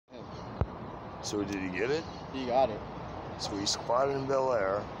So did he get it? He got it. So he squatted in Bel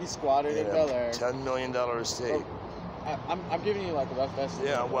Air. He squatted in Bel Air. $10 million estate. I'm giving you like a rough estimate.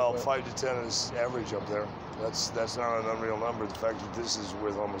 Yeah, well, 5 to 10 is average up there. That's not an unreal number. The fact that this is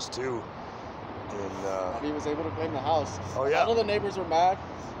worth almost 2. And he was able to claim the house. Oh yeah. A lot of the neighbors were mad,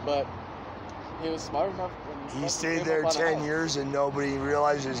 but he was smart enough. He stayed there 10 years and nobody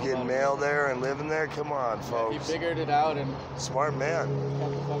realized he was getting mail there and living there. Come on, folks. He figured it out and smart man.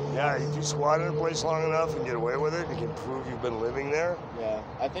 Yeah, if you squat in a place long enough and get away with it, you can prove you've been living there. Yeah,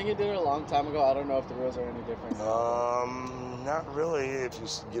 I think he did it a long time ago. I don't know if the rules are any different. Not really. If you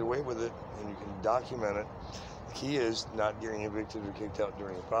get away with it and you can document it. The key is not getting evicted or kicked out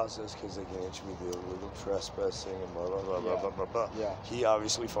during the process because they can hit you with the illegal trespassing and blah, blah, blah, blah, blah, blah, blah. Yeah. He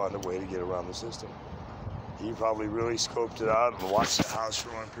obviously found a way to get around the system. He probably really scoped it out and watched the house for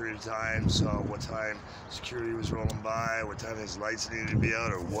a long period of time, saw what time security was rolling by, what time his lights needed to be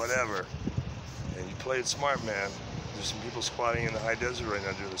out or whatever. And he played smart, man. There's some people squatting in the high desert right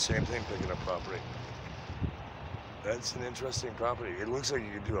now doing the same thing, picking up property. That's an interesting property. It looks like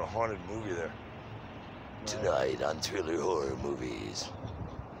you could do a haunted movie there. Tonight on Thriller Horror Movies,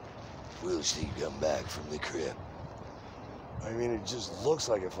 will she come back from the crypt? I mean, it just looks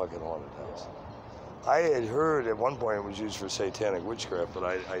like a fucking haunted house. I had heard at one point it was used for satanic witchcraft, but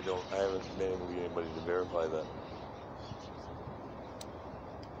I haven't been able to get anybody to verify that.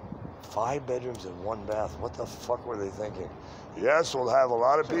 5 bedrooms and 1 bath. What the fuck were they thinking? Yes, we'll have a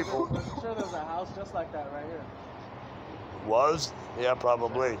lot of people. I'm sure there's a house just like that right here. Was? Yeah,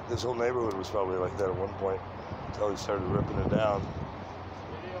 probably. This whole neighborhood was probably like that at one point until they started ripping it down.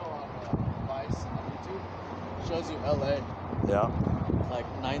 Video on Vice on YouTube shows you LA. Yeah. Like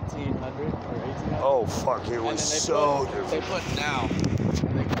 1900 or 1800. Oh fuck! It was so different. They put now,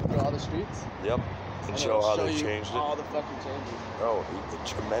 and they go through all the streets. Yep. And show how they changed it. All the fucking changes. Oh,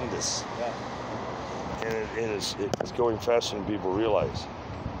 tremendous. Yeah. And it's going faster than people realize.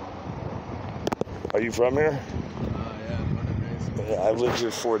 Are you from here? Yeah, I'm born and raised. I've lived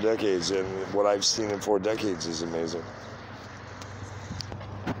here 4 decades, and what I've seen in 4 decades is amazing.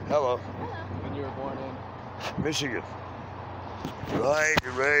 Hello. When you were born in? Michigan.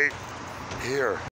 Right here.